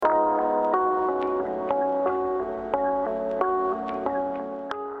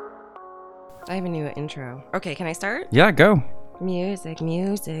I have a new intro. Okay, can I start? Yeah, go. Music.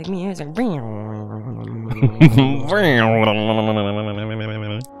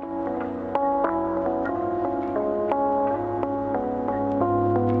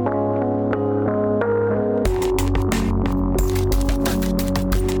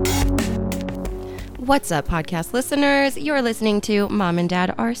 What's up, podcast listeners? You're listening to Mom and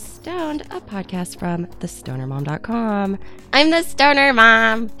Dad Are Stoned, a podcast from thestonermom.com. I'm the Stoner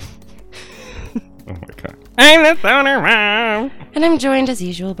Mom. Oh my god. I'm the Stoner Mom. And I'm joined as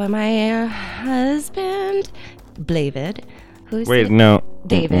usual by my husband, David. No.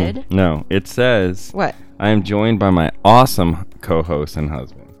 David. Mm-mm. No, it says What? I am joined by my awesome co-host and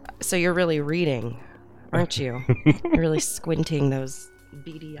husband. So you're really reading, aren't you? You're really squinting those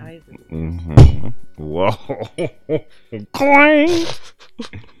beady eyes. Mm-hmm. Whoa. Clang.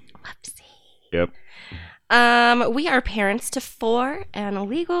 Whoopsie. Yep. We are parents to 4 and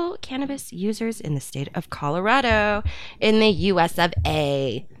legal cannabis users in the state of Colorado in the US of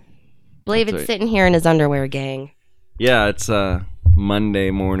A. David's right. sitting here in his underwear, gang. Yeah, it's Monday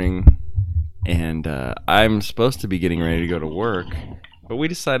morning, and I'm supposed to be getting ready to go to work, but we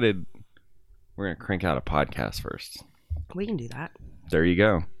decided we're going to crank out a podcast first. We can do that. There you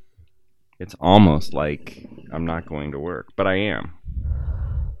go. It's almost like I'm not going to work, but I am.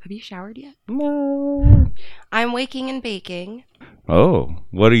 Have you showered yet? No. I'm waking and baking. Oh,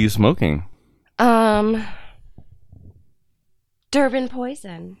 what are you smoking? Durban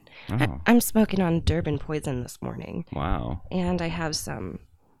Poison. Oh, I'm smoking on Durban Poison this morning. wow. And I have some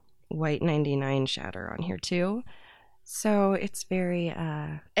White 99 shatter on here too. So it's very,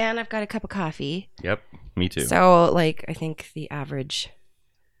 and I've got a cup of coffee. Yep, me too. So, like, I think the average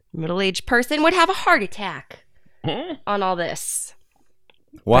middle-aged person would have a heart attack on all this.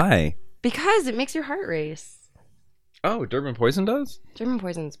 Why? Because it makes your heart race. Oh, Durban Poison does? Durban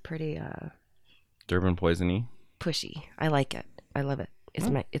Poison's pretty, Durban Poison-y? pushy. I like it. I love it.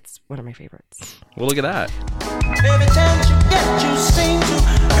 It's one of my favorites. Well, look at that. Every chance you get, you seem to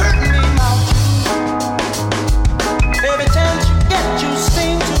hurt me mouth. Every chance you get, you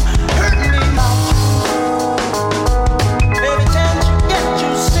seem to hurt me mouth. Every chance you get,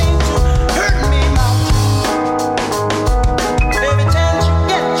 you seem to hurt me mouth. Every chance you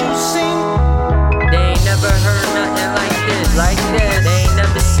get, you seem. They ain't never heard nothing like this, like this. They ain't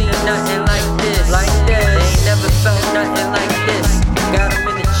never seen nothing like this, like this. They ain't never felt nothing like this. Got 'em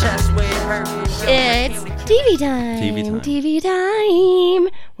in the chest where it hurt me. It's TV time. TV time. TV time.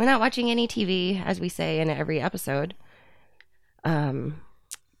 We're not watching any TV, as we say in every episode. But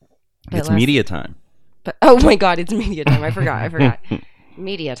It's media time. But oh my god, it's media time. I forgot.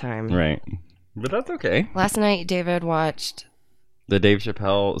 Media time. Right. But that's okay. Last night, David watched. The Dave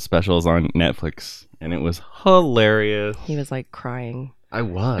Chappelle specials on Netflix, and it was hilarious. He was like crying. I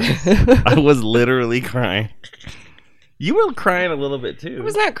was. I was literally crying. You were crying a little bit too. I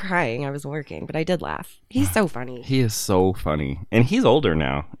was not crying. I was working, but I did laugh. He's so funny. He is so funny. And he's older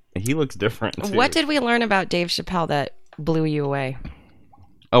now. He looks different too. What did we learn about Dave Chappelle that blew you away?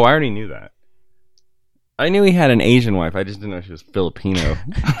 Oh, I already knew that. I knew he had an Asian wife. I just didn't know she was Filipino.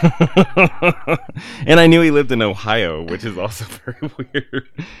 And I knew he lived in Ohio, which is also very weird.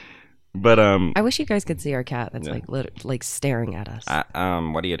 But I wish you guys could see our cat that's Yeah. like staring at us.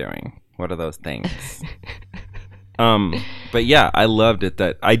 what are you doing? What are those things? But yeah, I loved it.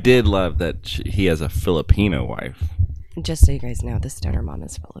 I did love that he has a Filipino wife. Just so you guys know, the Stoner Mom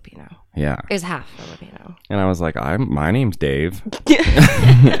is Filipino. Yeah. Is half Filipino. And I was like, my name's Dave.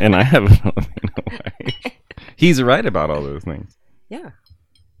 And I have a Filipino wife. He's right about all those things. Yeah.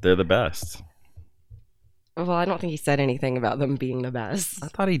 They're the best. Well, I don't think he said anything about them being the best. I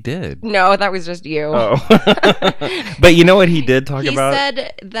thought he did. No, that was just you. Oh. But you know what he did talk He about?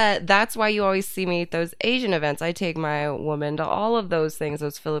 said that's why you always see me at those Asian events. I take my woman to all of those things,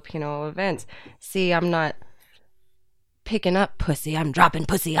 those Filipino events. See, I'm not picking up pussy. I'm dropping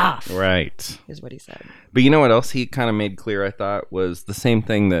pussy off. Right. Is what he said. But you know what else he kind of made clear, I thought, was the same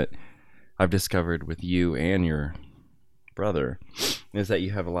thing that I've discovered with you and your brother, is that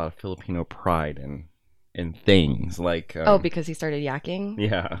you have a lot of Filipino pride in things. Like Because he started yakking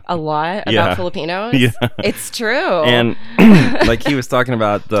yeah. a lot about Yeah. Filipinos? Yeah. It's true. And like he was talking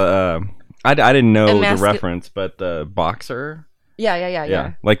about the I didn't know the reference, but the boxer.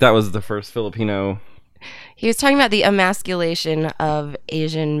 Yeah. Like that was the first Filipino. He was talking about the emasculation of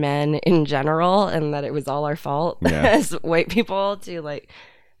Asian men in general, and that it was all our fault Yeah. as white people to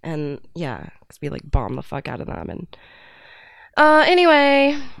because we like bomb the fuck out of them. And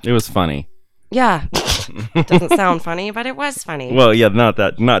anyway, It was funny. Yeah. It doesn't sound funny, but it was funny. Well, yeah, not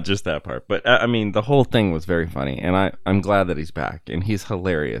just that part, but I mean, the whole thing was very funny, and I'm glad that he's back, and he's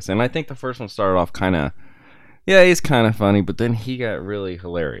hilarious. And I think the first one started off kind of, yeah, he's kind of funny, but then he got really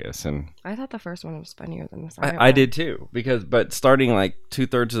hilarious, and I thought the first one was funnier than the second I did too, but starting like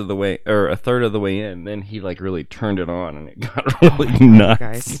 2/3 of the way or a third of the way in, then he like really turned it on, and it got really nuts.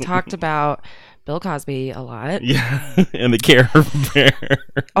 Guys, he talked about Bill Cosby a lot. Yeah, and the Care Bear.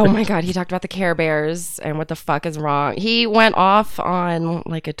 Oh my God, he talked about the Care Bears and what the fuck is wrong. He went off on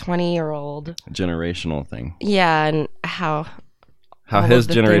like a 20-year-old Generational thing. Yeah, and how all his of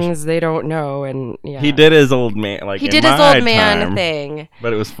the generation. things they don't know, and yeah, He did his old man like he in did his my old man time, thing.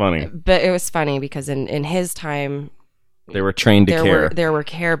 but it was funny. But it was funny because in his time They were trained to care, there were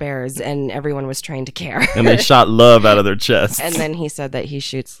Care Bears, and everyone was trained to care. and they shot love out of their chests. And then he said that he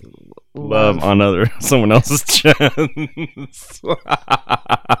shoots love on someone else's chest.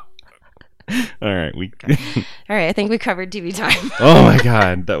 All right, All right, I think we covered TV time. Oh my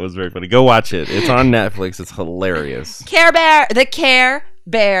God, that was very funny. Go watch it. It's on Netflix. It's hilarious. Care Bear, the Care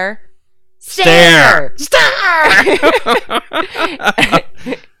Bear Stare.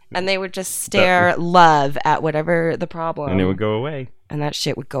 And they would just stare love at whatever the problem, And it would go away. and that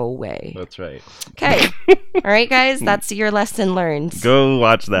shit would go away. That's right. Okay, all right, guys, that's your lesson learned. Go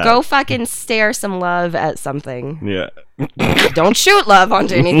watch that. Go fucking stare some love at something. Yeah. Don't shoot love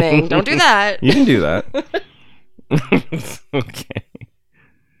onto anything. Don't do that. You can do that. Okay.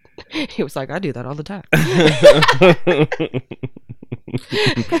 He was like, I do that all the time.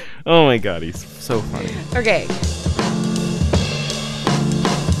 Oh my God, he's so funny. Okay.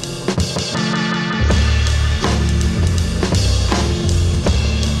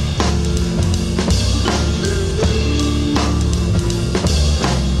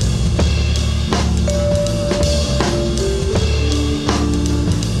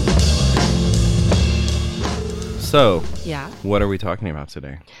 So, Yeah, what are we talking about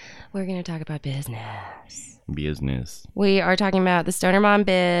today? we're going to talk about business. Business. We are talking about the Stoner Mom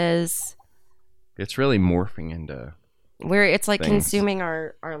biz. It's really morphing into. Where it's like Things. consuming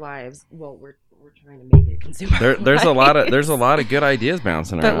our lives. Well, we're trying to make it consume our There's a lot of lives. good ideas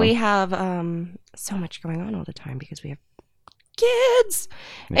bouncing around. But we have so much going on all the time because we have kids.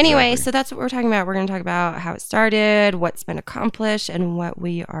 Anyway, Exactly. so that's what we're talking about. We're going to talk about how it started, what's been accomplished, and what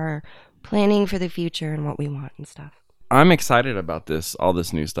we are planning for the future and what we want and stuff. I'm excited about all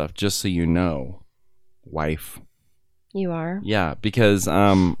this new stuff. Just so you know, wife. You are? Yeah, because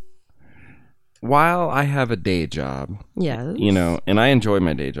while I have a day job, Yes. you know, and I enjoy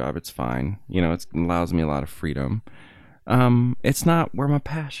my day job, it's fine. You know, it allows me a lot of freedom. It's not where my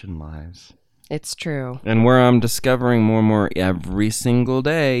passion lies. It's true. And where I'm discovering more and more every single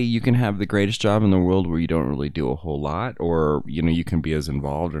day, you can have the greatest job in the world where you don't really do a whole lot, or, you know, you can be as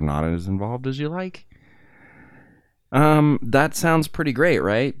involved or not as involved as you like. That sounds pretty great,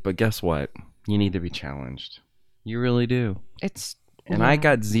 right? But guess what? You need to be challenged. You really do. It's And I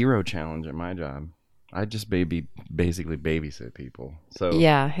got zero challenge at my job. I just basically babysit people. So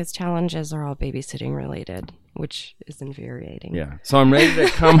yeah, his challenges are all babysitting related, which is infuriating. yeah. So I'm ready to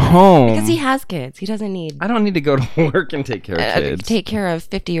come home. Because he has kids. He doesn't need I don't need to go to work and take care of kids take care of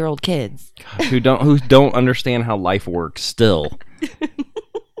 50-year-old kids. who don't understand how life works still.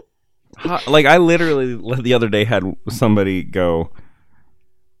 Like I literally the other day had somebody go,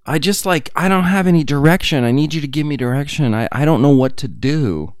 I don't have any direction. I need you to give me direction. I don't know what to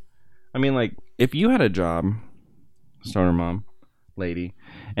do. I mean, like, if you had a job, Stoner Mom, lady,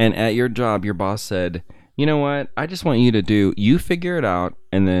 and at your job, your boss said, you know what? I just want you figure it out,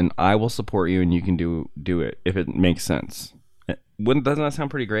 and then I will support you, and you can do it if it makes sense. Doesn't that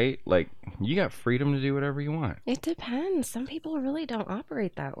sound pretty great? Like, you got freedom to do whatever you want. It depends. Some people really don't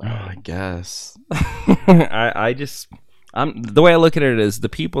operate that way. Oh, I guess. The way I look at it is the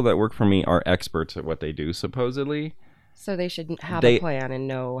people that work for me are experts at what they do, supposedly. So they should have a plan and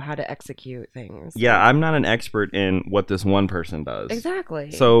know how to execute things. Yeah, I'm not an expert in what this one person does. Exactly.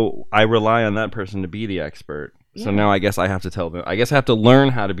 So I rely on that person to be the expert. Yeah. So now I guess I have to tell them. I guess I have to learn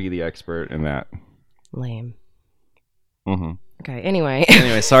how to be the expert in that. Lame. Mm-hmm. Okay, anyway.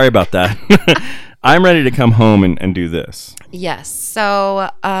 Anyway, sorry about that. I'm ready to come home and do this. Yes. So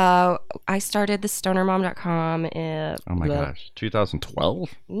I started the stonermom.com. Oh my gosh. 2012?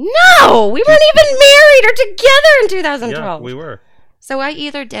 No! We weren't even married or together in 2012. Yeah, we were. So I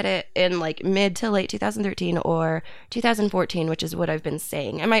either did it in like mid to late 2013 or 2014, which is what I've been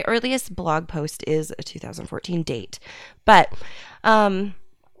saying. And my earliest blog post is a 2014 date. But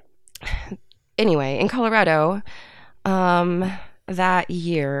anyway, in Colorado, that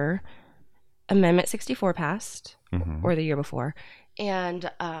year, Amendment 64 passed, or the year before.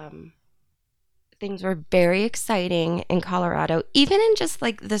 And things were very exciting in Colorado, even in just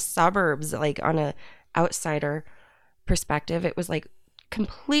like the suburbs, like on a outsider perspective. It was like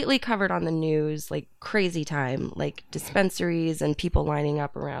completely covered on the news, like crazy time, like dispensaries and people lining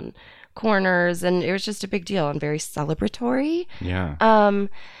up around corners, and it was just a big deal and very celebratory. Yeah.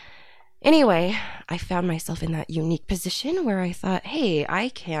 Anyway, I found myself in that unique position where I thought, hey, I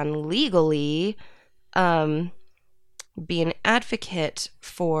can legally be an advocate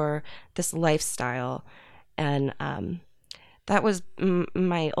for this lifestyle. And that was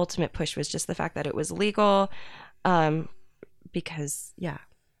my ultimate push, was just the fact that it was legal. Because, yeah,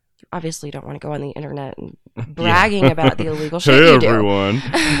 obviously you don't want to go on the internet and bragging about the illegal shit you do. Everyone.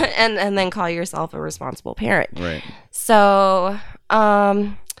 and then call yourself a responsible parent. Right. So,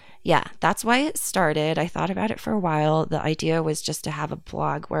 yeah, that's why it started. I thought about it for a while. The idea was just to have a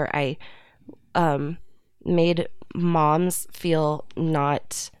blog where I made moms feel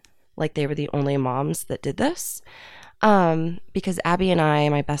not like they were the only moms that did this. Because Abby and I,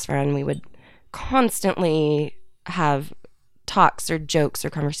 my best friend, we would constantly have talks or jokes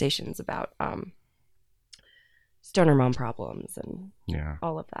or conversations about stoner mom problems and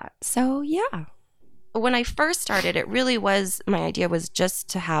all of that. So, yeah. When I first started, it really was, my idea was just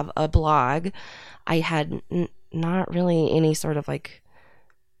to have a blog. I had not really any sort of like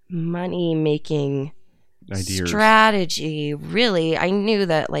money making Ideas. Strategy, really. I knew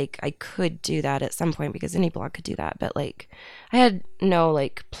that like I could do that at some point because any blog could do that, but like I had no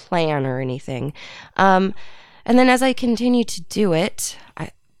like plan or anything. And then as I continued to do it,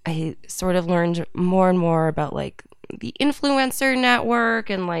 I sort of learned more and more about like the influencer network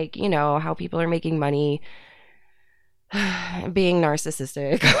and like, you know, how people are making money being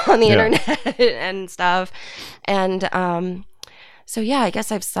narcissistic on the internet and stuff. And so yeah, I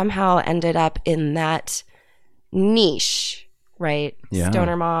guess I've somehow ended up in that niche, right? Yeah.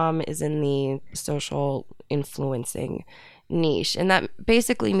 Stoner mom is in the social influencing niche, and that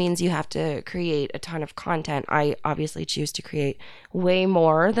basically means you have to create a ton of content. I obviously choose to create way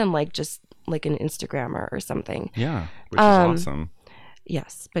more than like just like an Instagrammer or something. Yeah, which is awesome.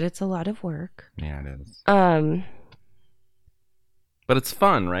 Yes, but it's a lot of work. Yeah, it is. But it's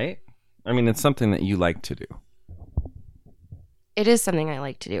fun, right? I mean, it's something that you like to do. It is something I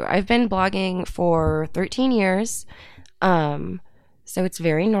like to do. I've been blogging for 13 years. So it's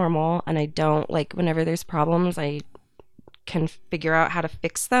very normal, and I don't like whenever there's problems, I can figure out how to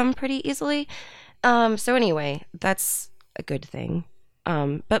fix them pretty easily. So anyway, that's a good thing.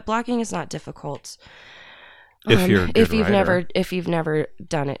 But blogging is not difficult. If you're a good writer. if you've never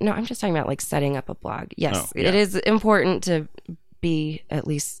done it. No, I'm just talking about like setting up a blog. Yes, Oh, yeah. It is important to be at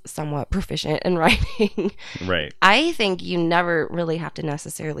least somewhat proficient in writing. Right. I think you never really have to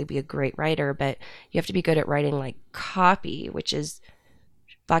necessarily be a great writer, but you have to be good at writing like copy, which is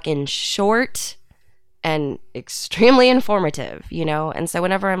fucking short and extremely informative, you know? And so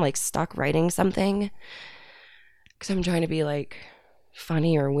whenever I'm like stuck writing something, because I'm trying to be like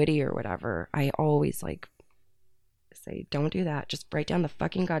funny or witty or whatever, I always like say, don't do that. Just write down the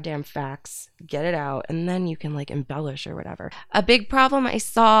fucking goddamn facts, get it out, and then you can like embellish or whatever. A big problem I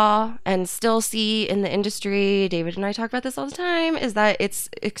saw and still see in the industry, David and I talk about this all the time, is that it's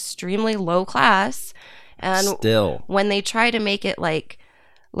extremely low class. And Still. when they try to make it like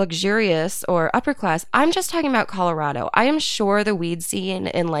luxurious or upper class, I'm just talking about Colorado. I am sure the weed scene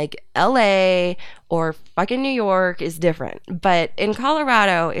in like LA or fucking New York is different. But in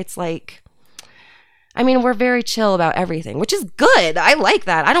Colorado, it's like, I mean, we're very chill about everything, which is good. I like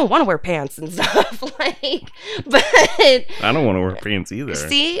that. I don't want to wear pants and stuff. like, but I don't want to wear pants either.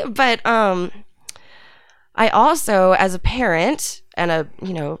 see, but I also, as a parent and a,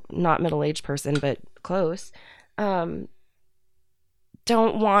 you know, not middle-aged person, but close, don't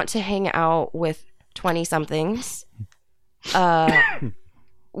want to hang out with 20-somethings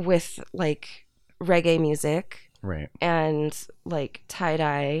with like reggae music Right. and like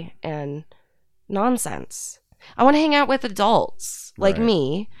tie-dye and nonsense. I want to hang out with adults like Right.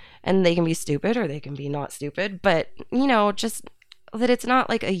 me, and they can be stupid or they can be not stupid, but you know, just that it's not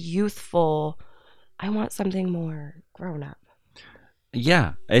like a youthful, I want something more grown up.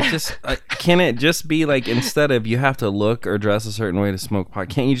 Yeah, it just can it just be like, instead of you have to look or dress a certain way to smoke pot,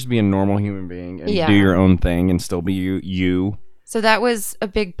 can't you just be a normal human being and Yeah. do your own thing and still be you? So that was a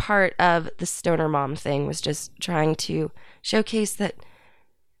big part of the stoner mom thing, was just trying to showcase that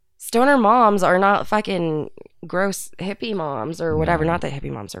stoner moms are not fucking gross hippie moms or whatever. Not that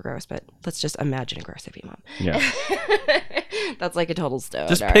hippie moms are gross, but let's just imagine a gross hippie mom. Yeah. That's like a total stoner.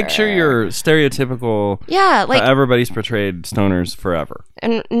 Just picture your stereotypical, Yeah, like, everybody's portrayed stoners forever.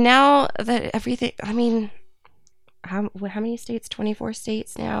 and now that everything, I mean, how many states? 24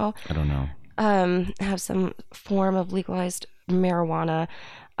 states now. I don't know. have some form of legalized marijuana,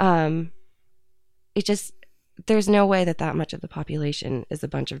 it just, there's no way that much of the population is a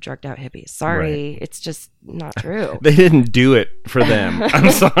bunch of drugged out hippies. Sorry, it's just not true. They didn't do it for them. I'm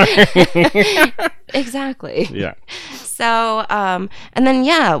sorry. Exactly. Yeah. So, and then,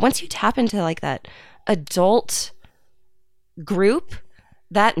 yeah, once you tap into like that adult group,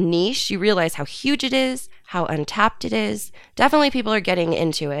 that niche, you realize how huge it is, how untapped it is. Definitely people are getting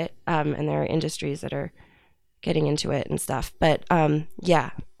into it, and there are industries that are getting into it and stuff. But yeah,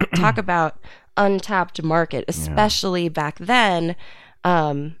 talk about untapped market, especially back then.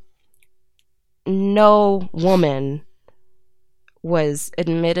 No woman was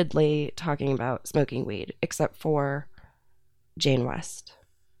admittedly talking about smoking weed except for Jane West.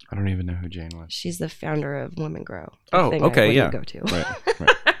 I don't even know who Jane was. She's the founder of Women Grow. Oh, okay, yeah. Go to. Right.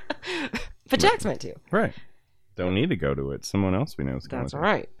 But Jax went to. Right. Don't need to go to it. Someone else we know is going That's to.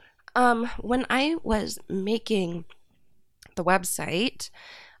 right. When I was making the website,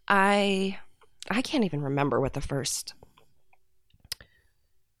 I can't even remember what the first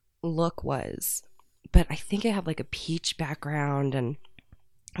look was, but I think it had like a peach background and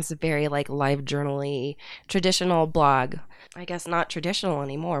it's a very like live journal-y traditional blog. I guess not traditional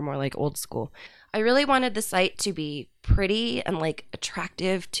anymore, more like old school. I really wanted the site to be pretty and like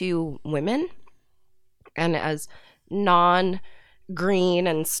attractive to women and as non-green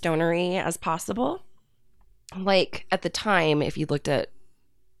and stonery as possible. Like at the time, if you looked at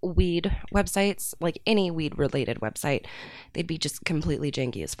weed websites, like any weed related website, they'd be just completely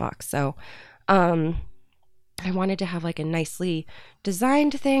janky as fuck. So I wanted to have like a nicely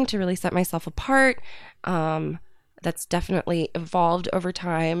designed thing to really set myself apart. That's definitely evolved over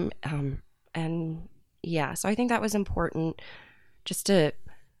time. And yeah, so I think that was important just to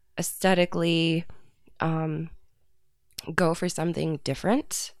aesthetically go for something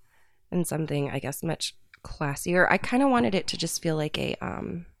different and something, I guess, much classier. I kind of wanted it to just feel like a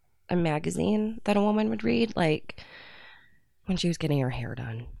magazine that a woman would read, like when she was getting her hair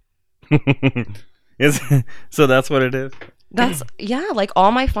done. So that's what it is? That's, yeah, like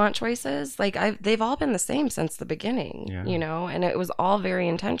all my font choices, like they've all been the same since the beginning, you know, and it was all very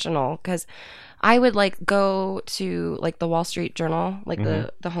intentional because I would like go to like the Wall Street Journal, like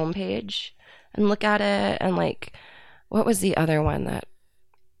the homepage and look at it and like, what was the other one that,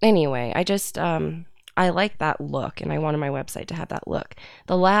 anyway, I just, I like that look and I wanted my website to have that look.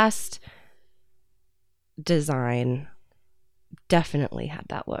 The last design definitely had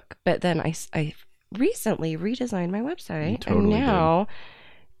that look, but then I recently redesigned my website and now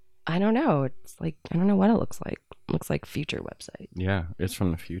I don't know, it's like I don't know what it looks like. It looks like future website. Yeah, it's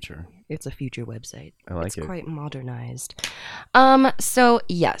from the future. It's a future website. I like it's it. Quite modernized. So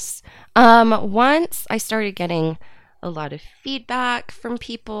yes, once I started getting a lot of feedback from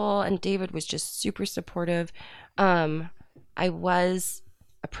people and David was just super supportive, I was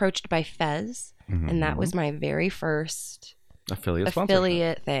approached by Fez and that was my very first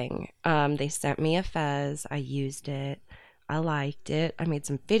affiliate thing. They sent me a Fez. I used it. I liked it. I made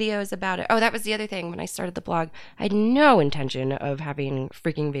some videos about it. Oh, that was the other thing. When I started the blog, I had no intention of having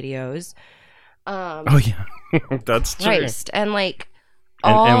freaking videos. Oh yeah, that's true. Christ. And like,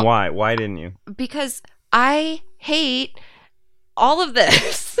 and why? Why didn't you? Because I hate all of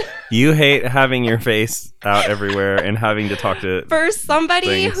this. You hate having your face out everywhere and having to talk to for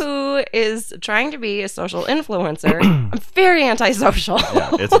somebody who is trying to be a social influencer. I'm very antisocial.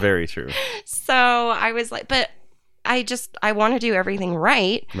 Yeah, it's very true. So I was like, but I want to do everything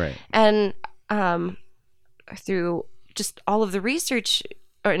right. Right. And through just all of the research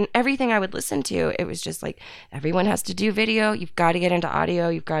and everything I would listen to, it was just like, everyone has to do video. You've got to get into audio.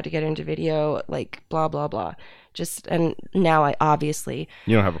 You've got to get into video, like blah, blah, blah. And now I obviously...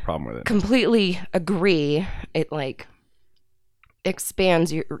 You don't have a problem with it. Completely agree. It like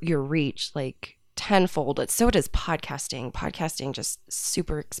expands your reach like tenfold. So does podcasting. Podcasting just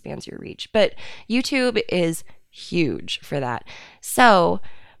super expands your reach. But YouTube is huge for that. So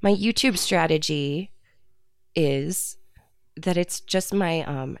my YouTube strategy is that it's just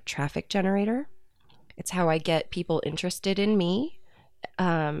my traffic generator. It's how I get people interested in me.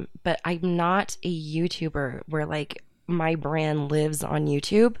 But I'm not a YouTuber where like my brand lives on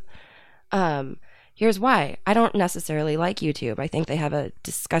YouTube. Here's why. I don't necessarily like YouTube. I think they have a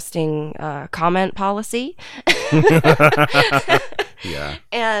disgusting comment policy. Yeah.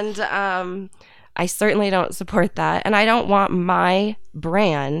 And I certainly don't support that. And I don't want my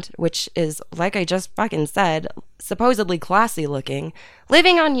brand, which is, like I just fucking said, supposedly classy looking,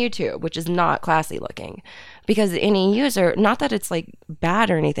 living on YouTube, which is not classy looking. Because any user, not that it's like bad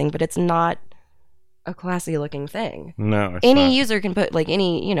or anything, but it's not a classy looking thing. No, it's Any not. user can put like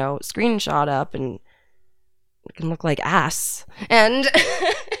any, screenshot up and it can look like ass. And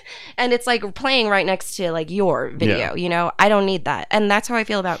and it's like playing right next to like your video, I don't need that. And that's how I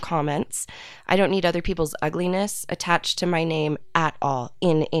feel about comments. I don't need other people's ugliness attached to my name at all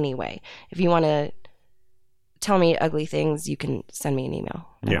in any way. If you want to tell me ugly things, you can send me an email.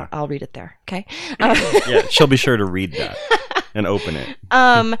 Yeah. I'll read it there. Okay. Yeah, she'll be sure to read that and open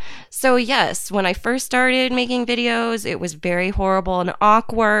it. So yes, when I first started making videos, it was very horrible and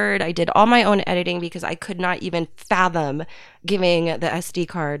awkward. I did all my own editing because I could not even fathom giving the SD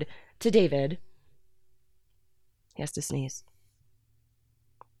card to David. He has to sneeze.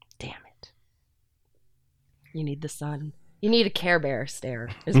 Damn it. You need the sun. You need a Care Bear stare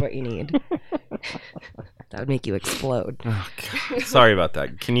is what you need. That would make you explode. Oh, God. Sorry about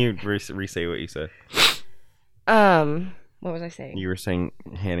that. Can you re-say what you said? What was I saying? You were saying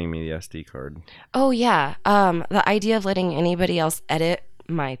handing me the SD card. Oh yeah. The idea of letting anybody else edit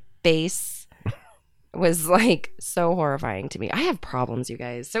my face was like so horrifying to me. I have problems, you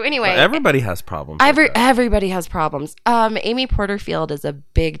guys. So anyway, Well, everybody has problems. like that. everybody has problems. Amy Porterfield is a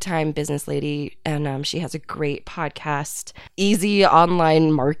big time business lady, and she has a great podcast, Easy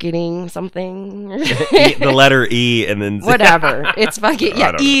Online Marketing something. The letter E and then Whatever. It's fucking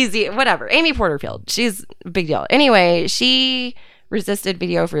I don't know. easy. Whatever. Amy Porterfield. She's a big deal. Anyway, she resisted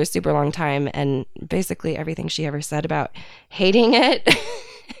video for a super long time, and basically everything she ever said about hating it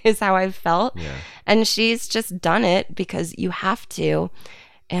is how I've felt. Yeah. And she's just done it because you have to.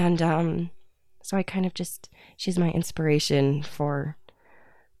 And so I kind of she's my inspiration for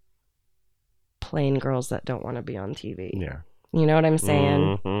plain girls that don't want to be on TV. Yeah. You know what I'm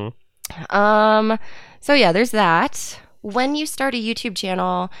saying? Mhm. So yeah, there's that. When you start a YouTube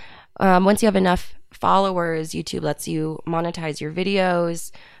channel, once you have enough followers, YouTube lets you monetize your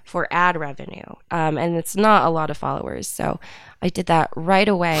videos for ad revenue. And it's not a lot of followers. So I did that right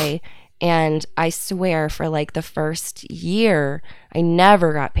away. And I swear for like the first year, I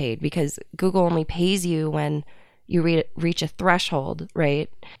never got paid because Google only pays you when you reach a threshold,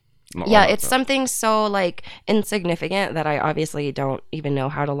 right? Yeah, it's something so like insignificant that I obviously don't even know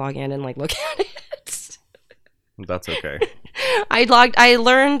how to log in and like look at it. That's okay. I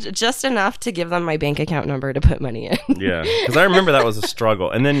learned just enough to give them my bank account number to put money in. Yeah, because I remember that was a struggle,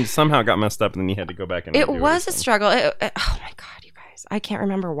 and then somehow it got messed up, and then you had to go back and. It redo was a everything. struggle. Oh my God, you guys. I can't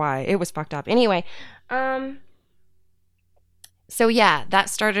remember why. It was fucked up. Anyway, so yeah, that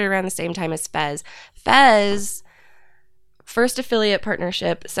started around the same time as Fez. Fez, first affiliate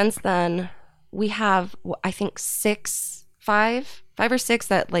partnership. Since then, we have, I think, five or six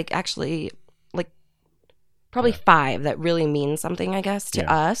that like actually, like probably 5 that really mean something, I guess, to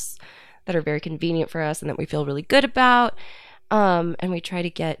us, that are very convenient for us and that we feel really good about. And we try to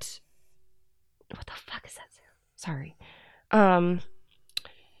get, what the fuck is that sound? Sorry.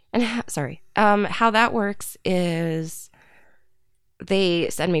 How that works is they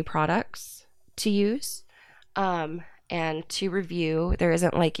send me products to use and to review. There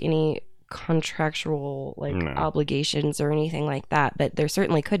isn't like any contractual like obligations or anything like that, but there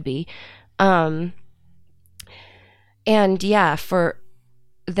certainly could be. And yeah,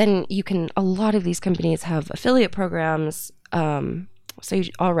 then you can, a lot of these companies have affiliate programs. So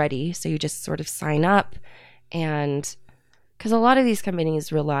you just sort of sign up, and because a lot of these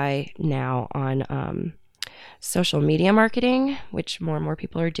companies rely now on social media marketing, which more and more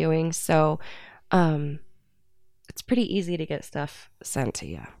people are doing. So it's pretty easy to get stuff sent to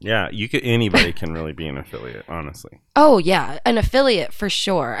you. Yeah, anybody can really be an affiliate, honestly. Oh yeah, an affiliate for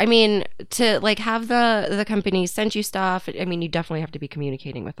sure. I mean, to like have the company send you stuff, I mean, you definitely have to be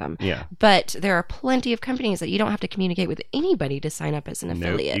communicating with them. Yeah. But there are plenty of companies that you don't have to communicate with anybody to sign up as an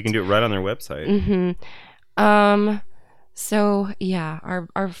affiliate. You can do it right on their website. Mm-hmm. So yeah,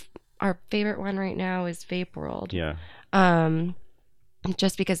 our favorite one right now is Vape World. Yeah.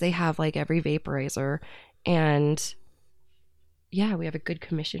 Just because they have like every vaporizer, and yeah, we have a good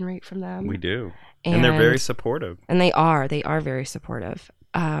commission rate from them. We do. And they're very supportive. And they are very supportive.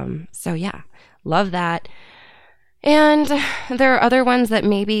 So yeah, love that. And there are other ones that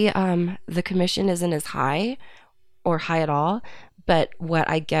maybe the commission isn't as high or high at all, but what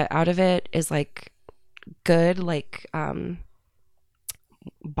I get out of it is like good, like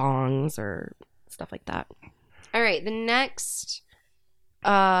bongs or stuff like that. All right, the next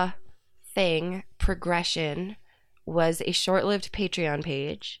progression was a short-lived Patreon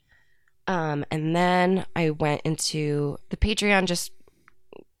page. And then I went into the Patreon, just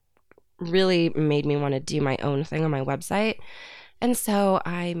really made me want to do my own thing on my website. And so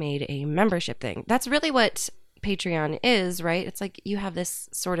I made a membership thing. That's really what Patreon is, right? It's like you have this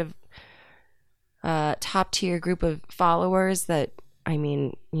sort of top tier group of followers that, I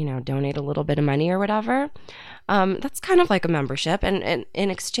mean, you know, donate a little bit of money or whatever. That's kind of like a membership, and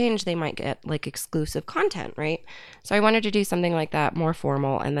in exchange they might get like exclusive content, right? So I wanted to do something like that, more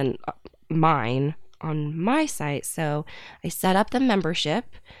formal, and then mine on my site. So I set up the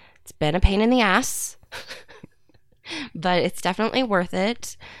membership. It's been a pain in the ass, but it's definitely worth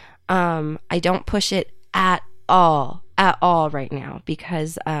it. I don't push it at all right now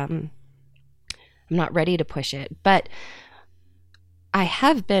because I'm not ready to push it, but I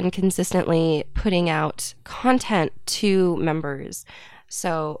have been consistently putting out content to members.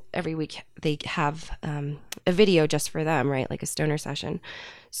 So every week they have a video just for them, right? Like a stoner session.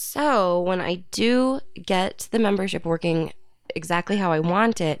 So when I do get the membership working exactly how I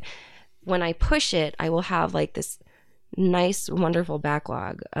want it, when I push it, I will have like this nice, wonderful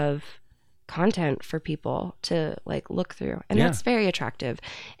backlog of content for people to like look through. And that's very attractive.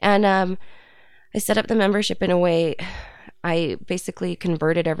 And I set up the membership in a way. I basically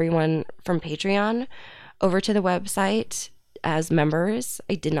converted everyone from Patreon over to the website as members.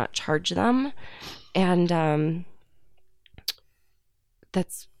 I did not charge them. And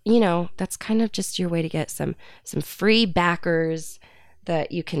that's, you know, that's kind of just your way to get some free backers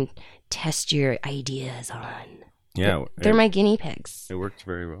that you can test your ideas on. Yeah. They're my guinea pigs. It works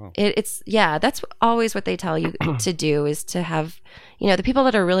very well. It's that's always what they tell you to do, is to have, you know, the people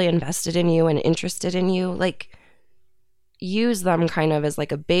that are really invested in you and interested in you, like, use them kind of as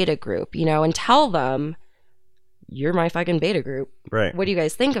like a beta group, you know, and tell them, you're my fucking beta group. Right. What do you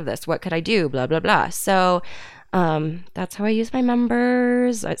guys think of this? What could I do? Blah, blah, blah. So that's how I use my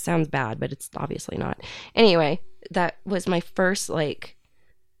members. It sounds bad, but it's obviously not. Anyway, that was my first, like,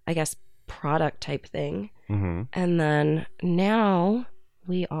 I guess, product type thing. Mm-hmm. And then now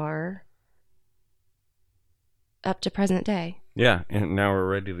we are up to present day. Yeah. And now we're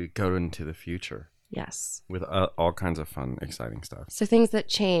ready to go into the future. Yes. With all kinds of fun, exciting stuff. So things that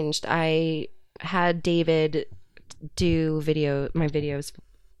changed. I had David do my videos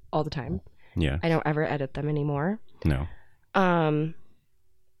all the time. Yeah. I don't ever edit them anymore. No.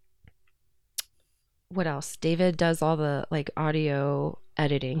 What else? David does all the like audio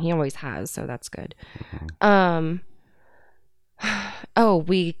editing. He always has, so that's good. Mm-hmm. Oh,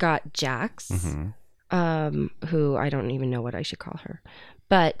 we got Jax, Mm-hmm. who I don't even know what I should call her,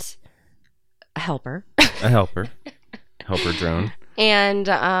 but a helper. A helper. Helper drone. And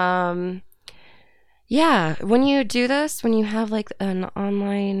yeah, when you do this, when you have like an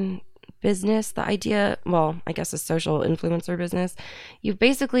online business, the idea, well, I guess a social influencer business, you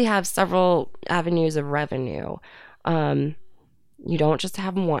basically have several avenues of revenue. You don't just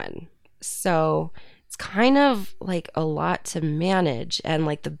have one. So it's kind of like a lot to manage. And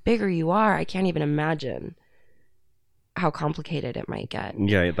like the bigger you are, I can't even imagine how complicated it might get.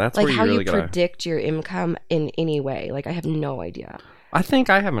 Yeah, that's Like where how you really you gotta... predict your income in any way. Like I have no idea. I think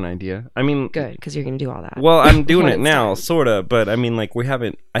I have an idea. I mean... Good, because you're going to do all that. Well, I'm doing When it it's now, done. sort of, but I mean, like, we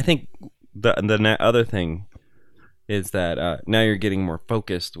haven't... I think the other thing is that now you're getting more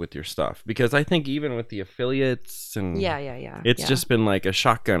focused with your stuff. Because I think even with the affiliates and... Yeah. It's just been like a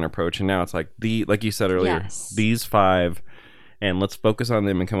shotgun approach, and now it's like, like you said earlier, Yes. these 5, and let's focus on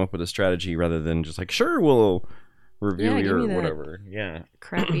them and come up with a strategy rather than just like, sure, we'll review Yeah, give your me that. whatever. Yeah.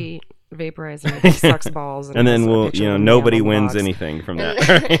 crappy vaporizer that sucks balls. And then has a we'll, picture you know, of a man nobody on the wins box. anything from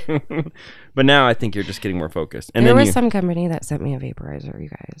that. But now I think you're just getting more focused. And There then was some company that sent me a vaporizer, you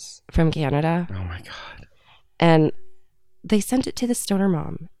guys, from Canada. oh my God. And they sent it to the stoner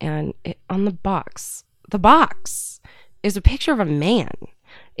mom. And on the box is a picture of a man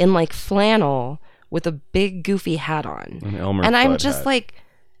in like flannel with a big goofy hat on. An Elmer And I'm Fudd just hat. like,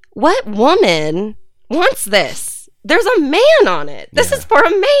 what woman wants this? There's a man on it. This Yeah. is for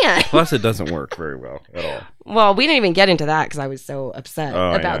a man. Plus, it doesn't work very well at all. Well, we didn't even get into that because I was so upset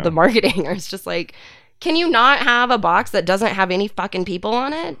Oh, about yeah. the marketing. I was just like, can you not have a box that doesn't have any fucking people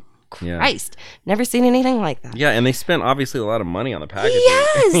on it? Yeah. Christ. Never seen anything like that. Yeah, and they spent obviously a lot of money on the packaging.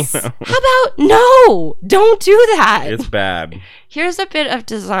 Yes. You know? How about no? Don't do that. It's bad. Here's a bit of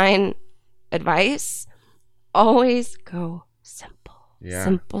design advice. Always go simple. Yeah.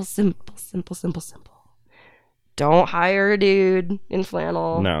 Simple. Don't hire a dude in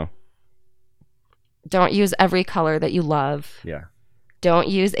flannel. No. Don't use every color that you love. Yeah. Don't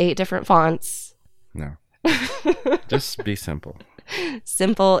use 8 different fonts. No. Just be simple.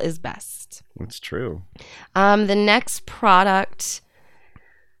 Simple is best. It's true. The next product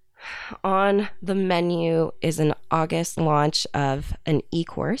on the menu is an August launch of an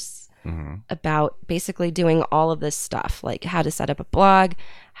e-course. about basically doing all of this stuff, like how to set up a blog,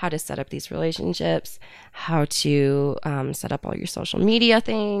 how to set up these relationships, how to set up all your social media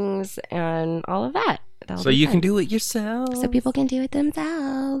things, and all of that. That'll So be you fun. can do it yourself. So people can do it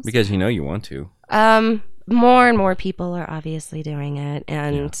themselves. Because you know you want to. More and more people are obviously doing it,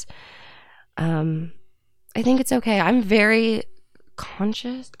 and I think it's okay. I'm very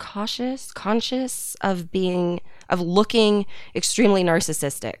conscious of looking extremely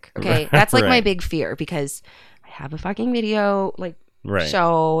narcissistic. Okay, that's like my Right. big fear, because I have a fucking video like Right.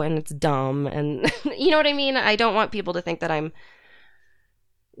 show and it's dumb, and you know what I mean. I don't want people to think that I'm,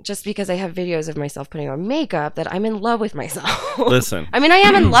 just because I have videos of myself putting on makeup, that I'm in love with myself. Listen. I mean, I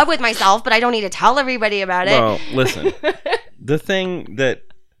am in love with myself, but I don't need to tell everybody about it. Well, listen. The thing that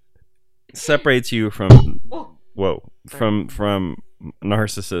separates you from from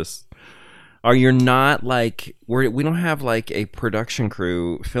narcissists are you're not like we don't have like a production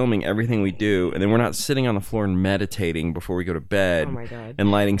crew filming everything we do, and then we're not sitting on the floor and meditating before we go to bed. Oh my God.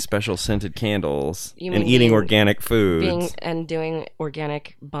 And lighting special scented candles You and mean eating being- organic foods. doing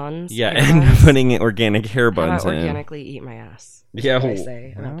organic buns. Yeah, hair and buns. putting organic hair How buns about in. organically eat my ass. Yeah, What do I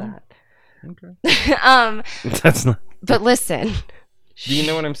say about well, that? That's not. But listen. Do you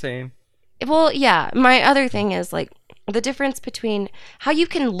know what I'm saying? Well, yeah. My other thing is like the difference between how you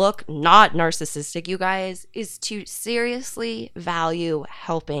can look not narcissistic, you guys, is to seriously value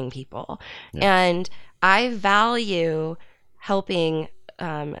helping people. And I value helping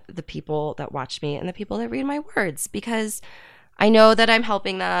the people that watch me and the people that read my words, because I know that I'm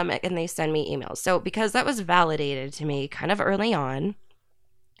helping them and they send me emails. So because that was validated to me kind of early on,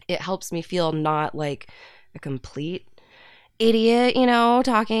 it helps me feel not like a complete idiot, you know,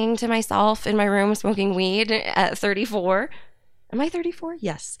 talking to myself in my room smoking weed at 34. Am I 34?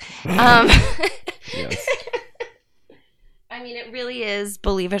 Yes. Yes. I mean, it really is,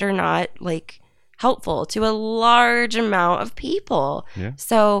 believe it or not, like helpful to a large amount of people. Yeah.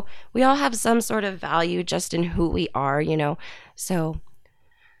 So we all have some sort of value just in who we are, you know. So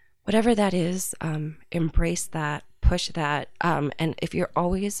whatever that is, embrace that, push that. And if you're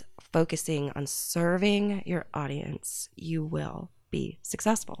always focusing on serving your audience, you will be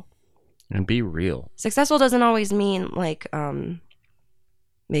successful. And be real. Successful doesn't always mean like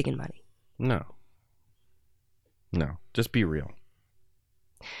making money. No. Just be real.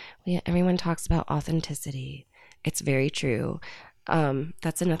 Yeah, everyone talks about authenticity. It's very true.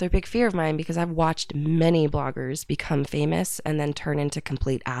 That's another big fear of mine, because I've watched many bloggers become famous and then turn into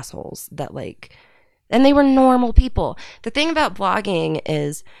complete assholes that like, and they were normal people. The thing about blogging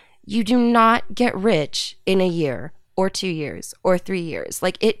is you do not get rich in a year or 2 years or 3 years.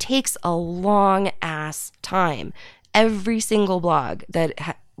 Like, it takes a long ass time. Every single blog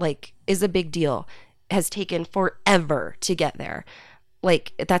that is a big deal has taken forever to get there.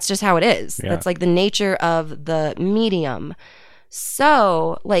 Like, that's just how it is. Yeah. That's like the nature of the medium.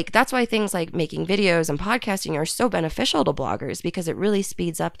 So, like, that's why things like making videos and podcasting are so beneficial to bloggers, because it really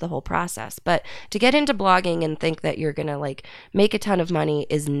speeds up the whole process. But to get into blogging and think that you're gonna like make a ton of money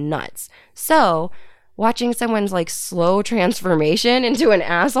is nuts. So watching someone's like slow transformation into an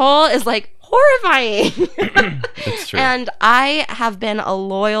asshole is like horrifying. That's true. And I have been a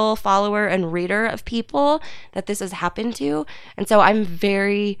loyal follower and reader of people that this has happened to. And so I'm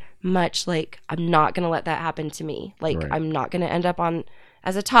very much like, I'm not going to let that happen to me. Like, Right. I'm not going to end up on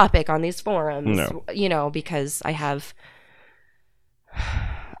as a topic on these forums, No. you know, because I have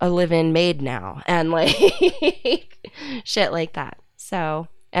a live-in maid now and like shit like that. So,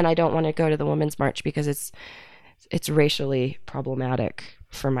 and I don't want to go to the Women's March because it's racially problematic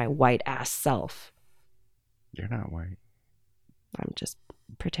for my white ass self. You're not white. I'm just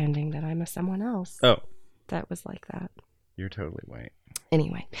pretending that I'm a someone else Oh, that was like that. you're totally white.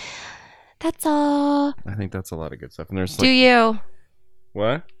 Anyway, that's all. I think that's a lot of good stuff. And there's Do like, you?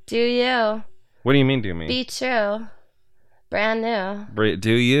 what? Do you? What do you mean, do me? Be true. Brand new.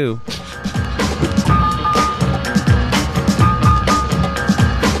 Do you?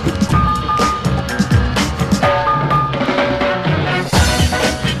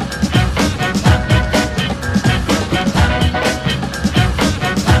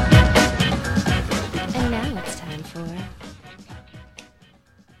 And now it's time for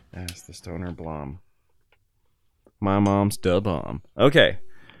Yes, the stoner blom. My mom's da bomb. Okay.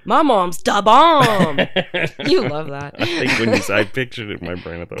 My Mom's da bomb. You love that. I think when you said, I pictured it in my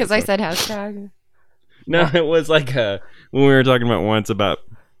brain. Because I said hashtag. no. It was like when we were talking about once about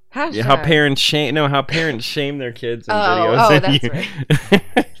Hashtag. how parents shame their kids in videos. Oh, and that's you-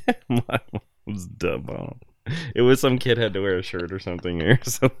 right. My mom's da bomb. It was some kid had to wear a shirt or something or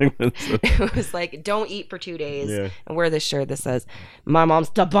something. It was like, don't eat for 2 days Yeah. and wear this shirt that says, my mom's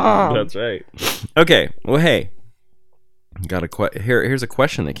the bomb. That's right. Okay. Well, hey, got here's a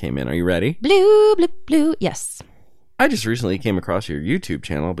question that came in. Are you ready? Blue, blue, blue. Yes. I just recently came across your YouTube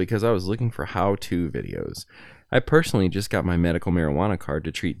channel because I was looking for how-to videos. I personally just got my medical marijuana card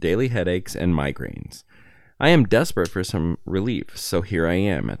to treat daily headaches and migraines. I am desperate for some relief, so here I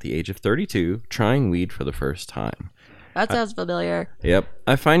am at the age of 32 trying weed for the first time. That sounds familiar. Yep.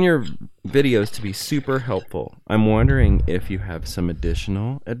 I find your videos to be super helpful. I'm wondering if you have some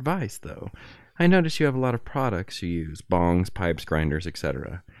additional advice, though. I notice you have a lot of products you use, bongs, pipes, grinders,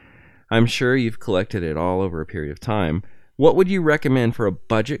 etc. I'm sure you've collected it all over a period of time. What would you recommend for a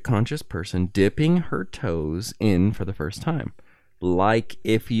budget-conscious person dipping her toes in for the first time? Like,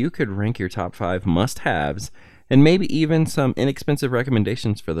 if you could rank your top 5 must-haves and maybe even some inexpensive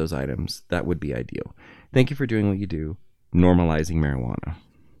recommendations for those items, that would be ideal. Thank you for doing what you do, normalizing marijuana.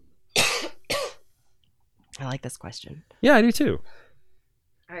 I like this question. Yeah, I do too.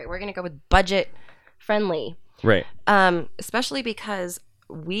 All right, we're going to go with budget friendly. Right. Especially because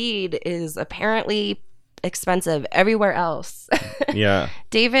weed is apparently expensive everywhere else. Yeah.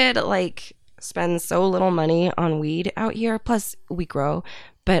 David, like, spends so little money on weed out here. Plus, we grow.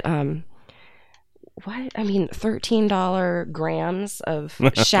 But, $13 grams of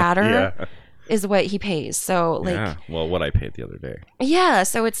shatter Yeah. is what he pays. So, like, Yeah. Well, what I paid the other day. yeah.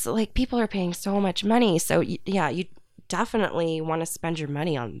 So it's like people are paying so much money. So, you definitely want to spend your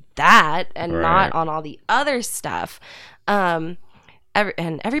money on that and Right. not on all the other stuff. And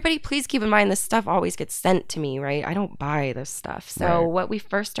everybody, please keep in mind, this stuff always gets sent to me, right? I don't buy this stuff. So Right. what we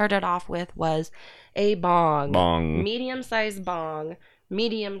first started off with was a bong. Bong. Medium-sized bong.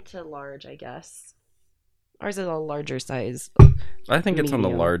 Medium to large, I guess. Ours is a larger size. I think it's on the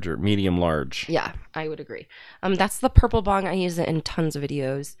Medium. medium large. Yeah, I would agree. That's the purple bong. I use it in tons of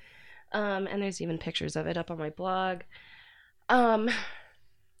videos. And there's even pictures of it up on my blog.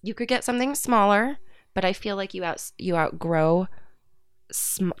 You could get something smaller, but I feel like you outgrow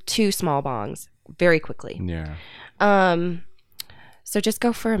 2 small bongs very quickly. Yeah. So just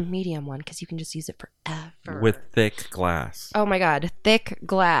go for a medium one because you can just use it forever. With thick glass. Oh my God, thick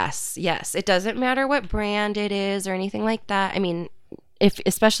glass. Yes, it doesn't matter what brand it is or anything like that. I mean,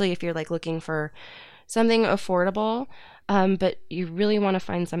 especially if you're like looking for something affordable, but you really want to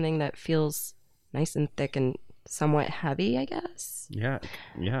find something that feels nice and thick and somewhat heavy, I guess. Yeah.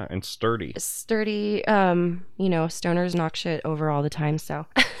 Yeah. And sturdy. Sturdy. Stoners knock shit over all the time, so.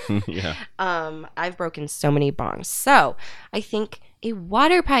 Yeah. I've broken so many bongs. So I think a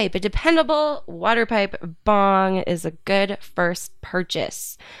water pipe, a dependable water pipe bong is a good first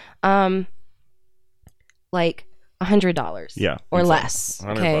purchase. Like $100. Yeah. Or exactly. less.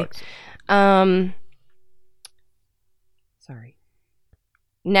 Okay. $100. Sorry.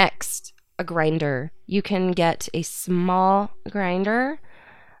 Next, a grinder. You can get a small grinder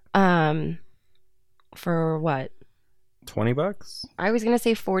for what? $20? I was going to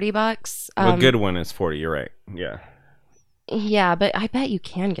say $40. A good one is 40. You're right. Yeah. Yeah, but I bet you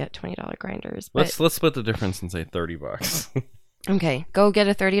can get $20 grinders. But Let's split the difference and say $30. okay, go get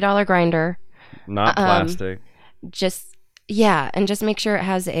a $30 grinder. Not plastic. And just make sure it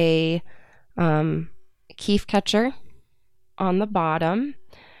has a keef catcher on the bottom.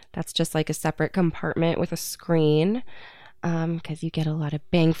 That's just like a separate compartment with a screen, because you get a lot of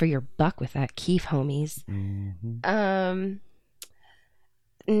bang for your buck with that keef, homies. Mm-hmm.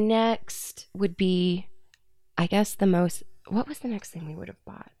 Next would be, I guess, what was the next thing we would have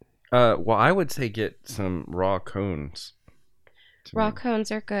bought? Well, I would say get some raw cones. Raw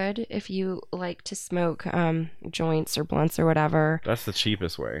cones are good if you like to smoke joints or blunts or whatever. That's the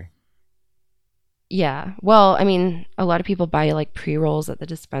cheapest way. Yeah. Well, I mean, a lot of people buy like pre-rolls at the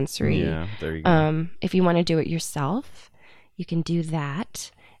dispensary. Yeah, there you go. If you want to do it yourself, you can do that.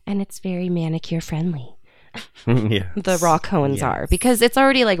 And it's very manicure friendly. Yeah. The raw cones Yes. are, because it's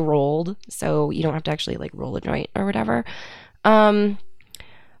already like rolled. So you don't have to actually like roll a joint or whatever.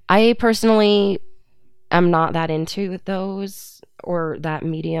 I personally am not that into those or that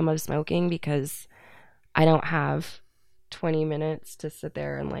medium of smoking because I don't have 20 minutes to sit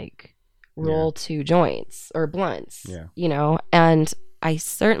there and like roll 2 joints or blunts, and I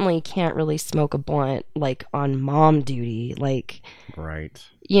certainly can't really smoke a blunt like on mom duty. Like, Right.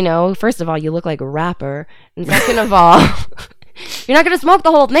 First of all, you look like a rapper, and second of all, you're not going to smoke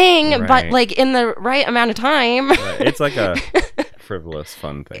the whole thing, but Right. like in the right amount of time. Right. It's like a frivolous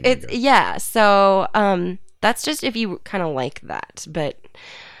fun thing. I guess. So that's just if you kind of like that. But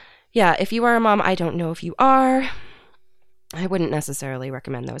yeah, if you are a mom, I don't know if you are. I wouldn't necessarily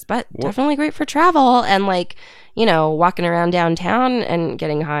recommend those, but definitely great for travel and like, you know, walking around downtown and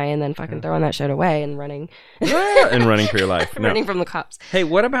getting high and then fucking throwing that shit away and running. And running for your life. No. Running from the cops. Hey,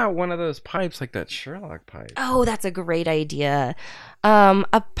 what about one of those pipes like that Sherlock pipe? Oh, that's a great idea.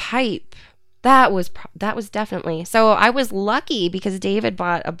 A pipe. That was definitely. So I was lucky because David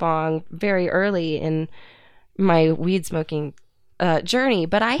bought a bong very early in my weed smoking journey,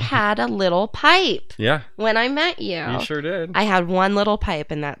 but I had a little pipe Yeah, when I met you. you sure did. I had one little pipe,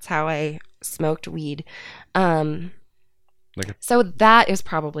 and that's how I smoked weed. So that is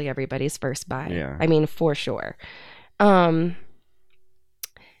probably everybody's first buy. Yeah. I mean, for sure. Yeah,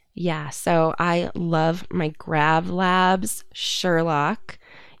 so I love my Grav Labs Sherlock.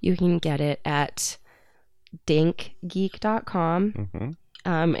 You can get it at dinkgeek.com. Mm-hmm.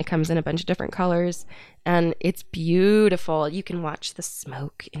 It comes in a bunch of different colors, and it's beautiful. You can watch the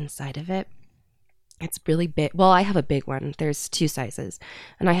smoke inside of it. It's really big. Well, I have a big one. There's 2 sizes,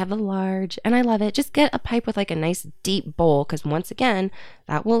 and I have the large, and I love it. Just get a pipe with like a nice deep bowl, because once again,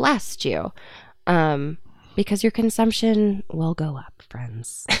 that will last you. Because your consumption will go up,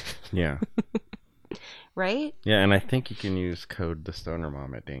 friends. Yeah. Right? Yeah, and I think you can use code the Stoner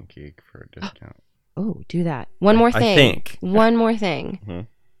Mom at Dinky for a discount. Oh, do that. One more thing. I think. One more thing.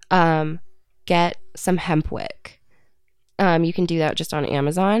 Mhm. Get some hemp wick. You can do that just on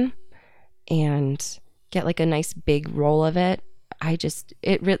Amazon and get like a nice big roll of it.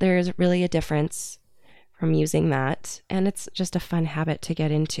 There's really a difference from using that, and it's just a fun habit to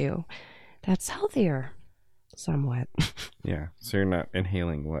get into. That's healthier, somewhat. Yeah, so you're not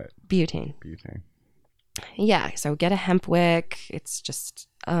inhaling what? Butane. Butane. Yeah, so get a hemp wick. It's just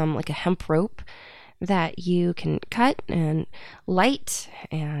like a hemp rope that you can cut and light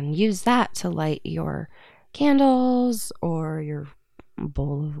and use that to light your candles or your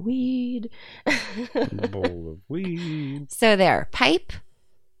bowl of weed. Bowl of weed. So there, pipe,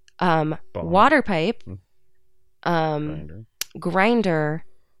 water pipe, grinder.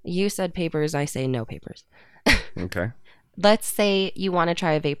 You said papers, I say no papers. Okay. Let's say you want to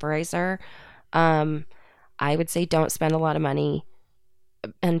try a vaporizer. I would say don't spend a lot of money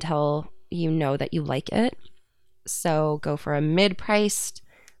until you know that you like it. So go for a mid-priced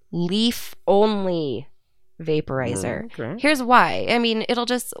leaf-only vaporizer. Okay. Here's why. I mean,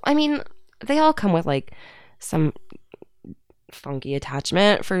 they all come with like some funky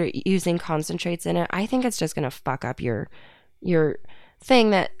attachment for using concentrates in it. I think it's just going to fuck up your thing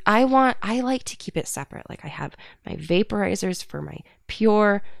that I like to keep it separate. Like I have my vaporizers for my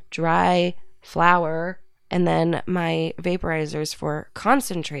pure, dry flower, and then my vaporizers for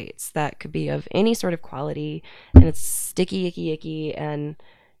concentrates that could be of any sort of quality, and it's sticky, icky, and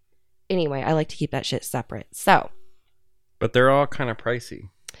anyway, I like to keep that shit separate. So, But they're all kind of pricey.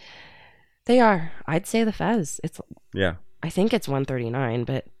 they are. I'd say the Fez. Yeah. I think it's $139,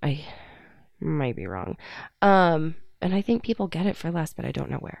 but I might be wrong. And I think people get it for less, but I don't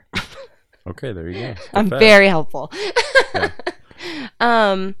know where. Okay, there you go. I'm Fez. very helpful. Yeah.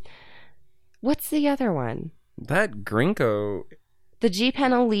 What's the other one? That Grinko, The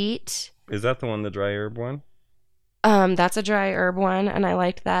G-Pen Elite. is that the one, the dry herb one? That's a dry herb one, and I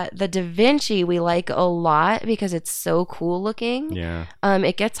liked that. The Da Vinci we like a lot because it's so cool looking. Yeah.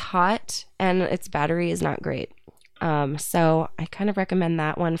 It gets hot, and its battery is not great. So I kind of recommend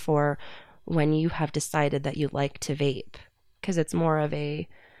that one for when you have decided that you like to vape, because it's more of I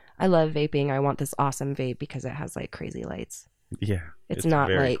love vaping. I want this awesome vape because it has like crazy lights. Yeah. It's not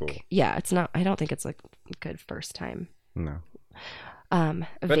very like, cool. yeah, it's not, I don't think it's like good first time. No. But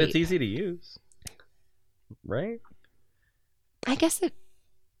But it's easy to use. Right? I guess it,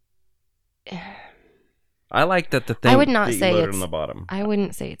 I like that the thing I would not that you say load it's, on the bottom. I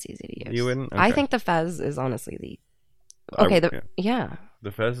wouldn't say it's easy to use. You wouldn't? I Okay. think the Fez is honestly Yeah. yeah.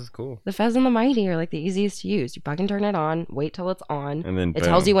 The Fez is cool. The Fez and the Mighty are like the easiest to use. You fucking turn it on, wait till it's on. And then it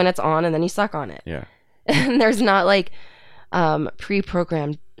tells boom. you when it's on, and then you suck on it. Yeah. And there's not like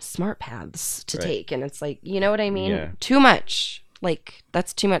pre-programmed smart paths to Right. take, and it's like, you know what I mean? Yeah. Too much. Like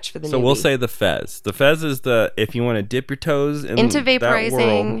that's too much for the So we'll newbie. say the Fez. The Fez is if you want to dip your toes into that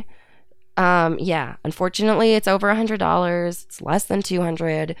vaporizing. world. Yeah. Unfortunately, it's over $100. It's less than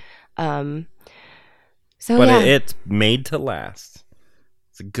 $200. So But yeah, it's made to last.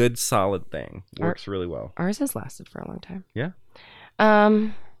 It's a good, solid thing. Works really well. ours has lasted for a long time. Yeah.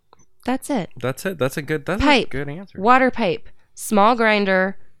 That's it. That's it. That's a good Pipe. answer. Water pipe, small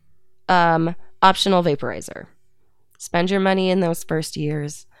grinder, optional vaporizer. Spend your money in those first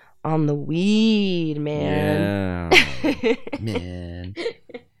years on the weed, man. Yeah. Man.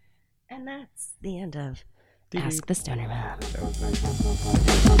 And that's the end of Ask the Stoner Mom. That was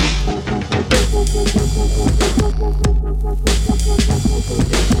nice.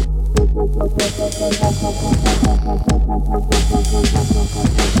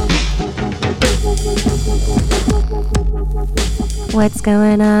 What's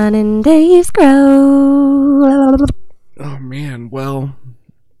going on in Dave's Grove? Oh man, well,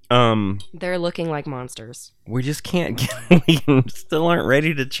 They're looking like monsters. we just can't get. We still aren't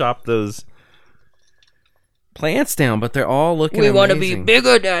ready to chop those plants down, but they're all looking. want to be amazing.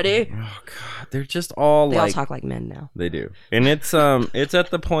 bigger, Daddy. Oh god, they're just all They all like talk like men now. they do, and it's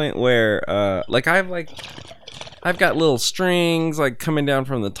at the point where like I've got little strings like coming down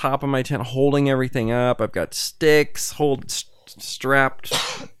from the top of my tent, holding everything up. I've got sticks strapped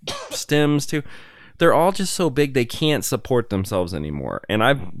stems too. They're all just so big they can't support themselves anymore. And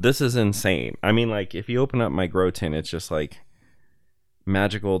this is insane. I mean, like if you open up my grow tent, it's just like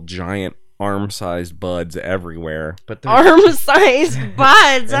magical giant arm-sized buds everywhere. But they're Arm-sized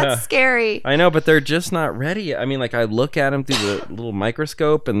buds. That's Yeah. scary. I know, but they're just not ready. I mean, like I look at them through the little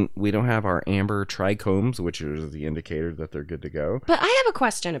microscope, and we don't have our amber trichomes, which is the indicator that they're good to go. But I have a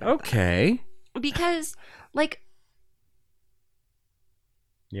question about Okay. that. Because, like,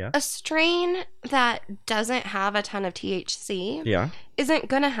 Yeah. a strain that doesn't have a ton of THC Yeah. isn't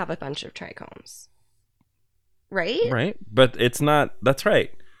going to have a bunch of trichomes. Right? Right. But it's not. That's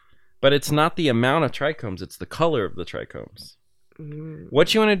right. But it's not the amount of trichomes. It's the color of the trichomes. Mm.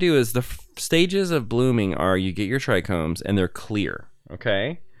 What you want to do is the stages of blooming are you get your trichomes and they're clear.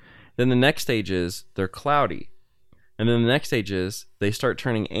 Okay. Then the next stage is they're cloudy. And then the next stage is they start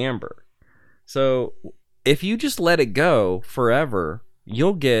turning amber. So if you just let it go forever,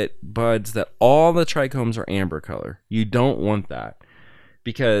 you'll get buds that all the trichomes are amber color. You don't want that.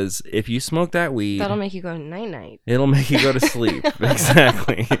 Because if you smoke that weed, That'll make you go night-night. it'll make you go to sleep.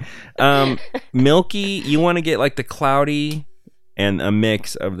 Exactly. Milky, you want to get like the cloudy and a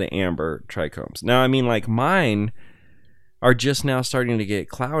mix of the amber trichomes. Now, I mean, like mine are just now starting to get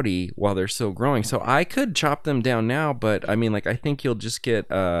cloudy while they're still growing. So I could chop them down now, but I mean, like I think you'll just get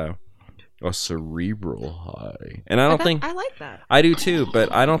a cerebral high. And I don't think I like that. I do too,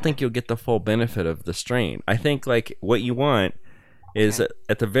 but I don't think you'll get the full benefit of the strain. I think like what you want is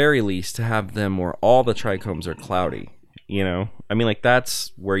at the very least to have them where all the trichomes are cloudy, you know? I mean, like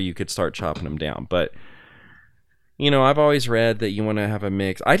that's where you could start chopping them down. But, you know, I've always read that you want to have a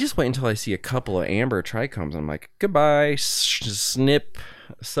mix. I just wait until I see a couple of amber trichomes. I'm like, goodbye, snip.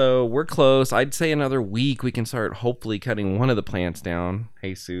 So we're close. I'd say another week we can start hopefully cutting one of the plants down.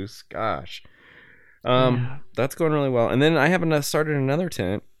 Jesus, gosh. That's going really well. And then I have started another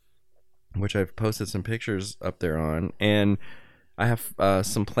tent, which I've posted some pictures up there on, and I have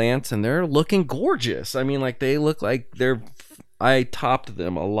some plants, and they're looking gorgeous. I mean, like they look like I topped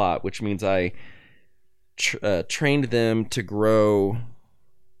them a lot, which means I trained them to grow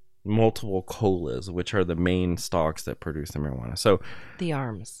multiple colas, which are the main stalks that produce the marijuana. So The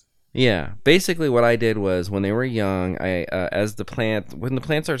arms. yeah, basically what I did was when they were young, when the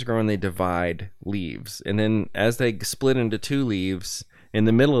plant starts growing, they divide leaves, and then as they split into two leaves, in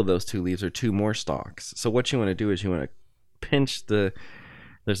the middle of those two leaves are two more stalks. So what you want to do is you want to pinch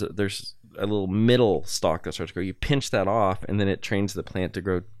there's a little middle stalk that starts to grow. You pinch that off, and then it trains the plant to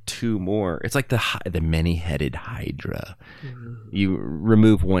grow two more. It's like the many-headed hydra. Mm-hmm. You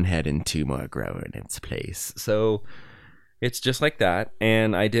remove one head and two more grow in its place. So it's just like that,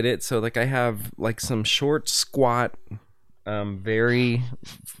 and I did it so like I have like some short, squat, very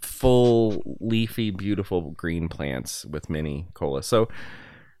full, leafy, beautiful green plants with mini cola. So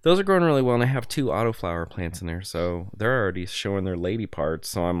those are growing really well, and I have two autoflower plants in there, so they're already showing their lady parts.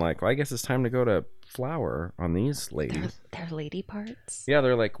 So I'm like, well, I guess it's time to go to flower on these ladies. They're lady parts? Yeah,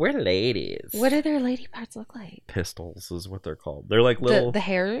 they're like, we're ladies. What do their lady parts look like? Pistils is what they're called. They're like little... The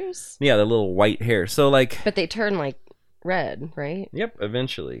hairs? Yeah, the little white hair. So like... But they turn like red, right? Yep,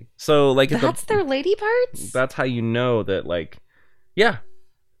 eventually. So like... That's their lady parts? That's how you know that like... Yeah.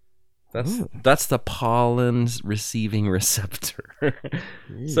 That's the pollen's receiving receptor.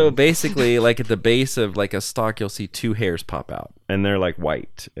 So basically, like at the base of like a stalk, you'll see two hairs pop out, and they're like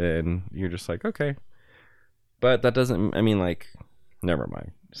white, and you're just like, okay. But that doesn't. I mean, like, never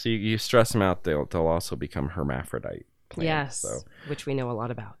mind. So you stress them out, they'll also become hermaphrodite plants. Yes, So which we know a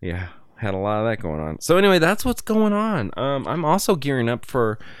lot about. yeah, had a lot of that going on. So anyway, that's what's going on. I'm also gearing up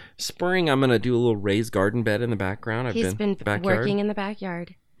for spring. I'm gonna do a little raised garden bed in the background. He's been backyard. working in the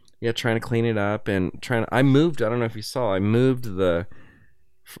backyard. Yeah, trying to clean it up and I moved, I don't know if you saw, I moved the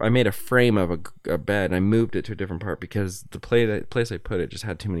I made a frame of a bed, and I moved it to a different part because the place I put it just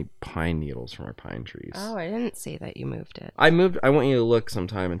had too many pine needles from our pine trees. Oh, I didn't see that you moved it. I want you to look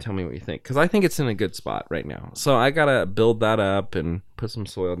sometime and tell me what you think, because I think it's in a good spot right now. So I gotta build that up and put some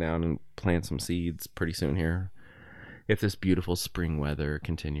soil down and plant some seeds pretty soon here, if this beautiful spring weather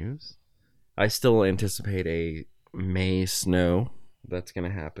continues. I still anticipate a May snow. That's gonna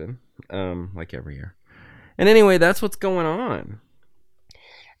happen, like every year. And anyway, that's what's going on.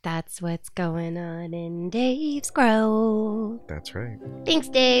 That's what's going on in Dave's Grove. That's right. Thanks,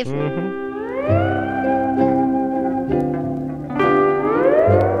 Dave.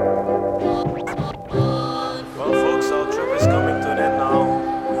 Well, folks, our trip is coming to an end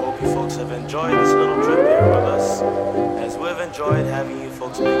now. We hope you folks have enjoyed this little trip here with us, as we've enjoyed having you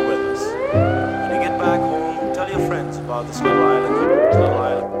folks be with us. When you get back home, tell your friends about this little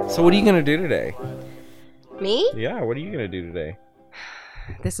island. So what are you gonna do today? Me? Yeah, what are you gonna do today?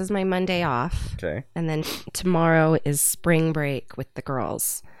 This is my Monday off. Okay. And then tomorrow is spring break with the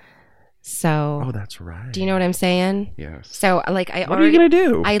girls. So, Oh, that's right. do you know what I'm saying? Yes. So, like, What are you gonna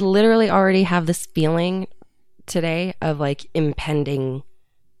do? I literally already have this feeling today of like impending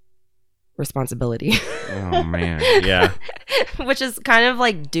responsibility, Oh man. Yeah. which is kind of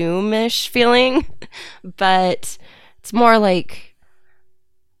like doomish feeling, but it's more like,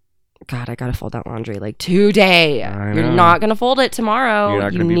 God, I gotta fold that laundry like today. I You're know. not gonna fold it tomorrow. You're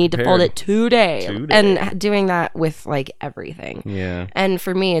not You gonna be need to fold prepared. it today. Today. And doing that with like everything. Yeah. And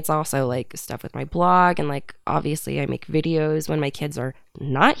for me, it's also like stuff with my blog, and like obviously I make videos when my kids are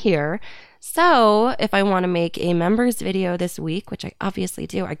not here. So if I want to make a members video this week, which I obviously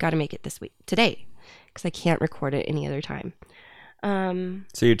do, I got to make it this week today because I can't record it any other time.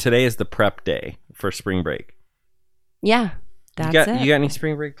 So today is the prep day for spring break. Yeah, that's it. You got any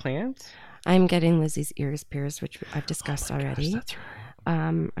spring break plans? I'm getting Lizzie's ears pierced, which I've discussed already. That's right.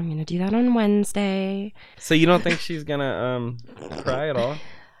 I'm gonna do that on Wednesday. So you don't think she's gonna cry at all?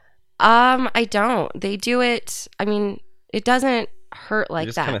 I don't. They do it. I mean, it doesn't hurt It like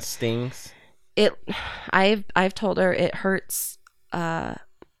just that. kind of stings. I've told her it hurts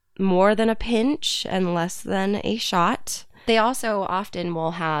more than a pinch and less than a shot. They also often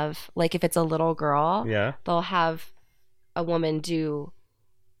will have, like, if it's a little girl, Yeah. they'll have a woman do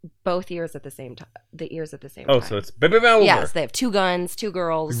both ears at the same time. The ears at the same time. Oh, so it's baby over. yes, they have two guns, two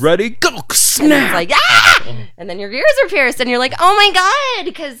girls. Ready, go, And snap. it's like, ah! And then your ears are pierced, and you're like, oh my God!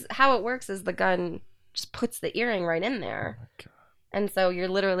 Because how it works is the gun just puts the earring right in there. And so you're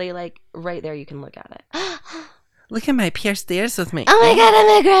literally like, right there, you can look at it. Look at my pierced ears with me. Oh my God,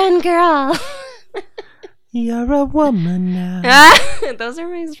 I'm a grown girl. You're a woman now. Those are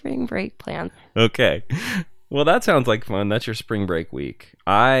my spring break plans. Okay. Well, that sounds like fun. That's your spring break week.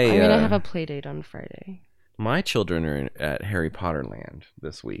 I'm going to have a play date on Friday. My children are at Harry Potter Land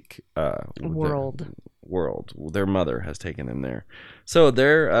this week. World. Their mother has taken them there. So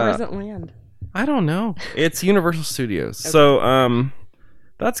they're... Where does it land? I don't know. It's Universal Studios. Okay. So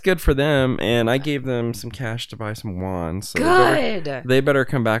that's good for them. And I gave them some cash to buy some wands. So Good. They better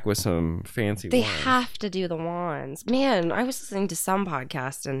come back with some fancy They wands. have to do the wands. Man, I was listening to some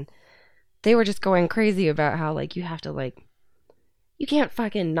podcast and they were just going crazy about how, like, you have to, like, you can't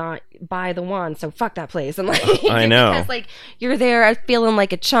fucking not buy the wand, so fuck that place. And like, I know. Because, like, you're there feeling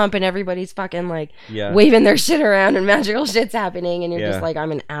like a chump and everybody's fucking, like, Yeah. waving their shit around and magical shit's happening and you're Yeah. just like,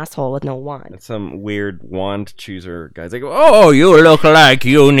 I'm an asshole with no wand. Some weird wand chooser guys. They go, oh, you look like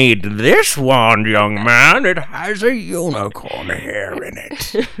you need this wand, young man. It has a unicorn hair in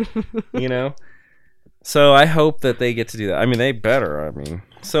it. You know? So I hope that they get to do that. I mean, they better. I mean,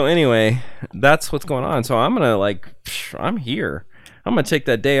 so anyway, that's what's going on. So I'm going to I'm here. I'm going to take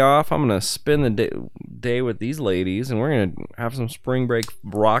that day off. I'm going to spend the day with these ladies and we're going to have some spring break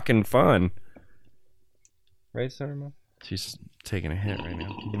rockin' fun. Right, Sarah Mom? She's taking a hit right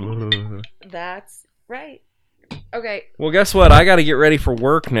now. That's right. Okay. Well, guess what? I got to get ready for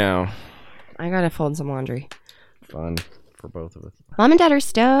work now. I gotta fold some laundry. Fun for both of us. Mom and Dad Are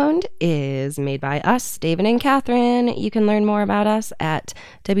Stoned is made by us, David and Catherine. You can learn more about us at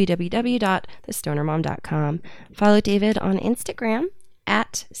www.thestonermom.com. Follow David on Instagram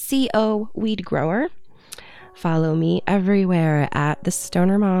at COWeedGrower. Follow me everywhere at The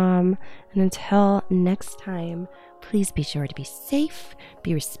Stoner Mom. And until next time, please be sure to be safe,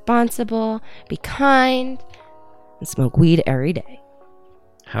 be responsible, be kind, and smoke weed every day.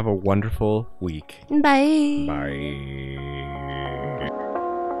 Have a wonderful week. Bye. Bye.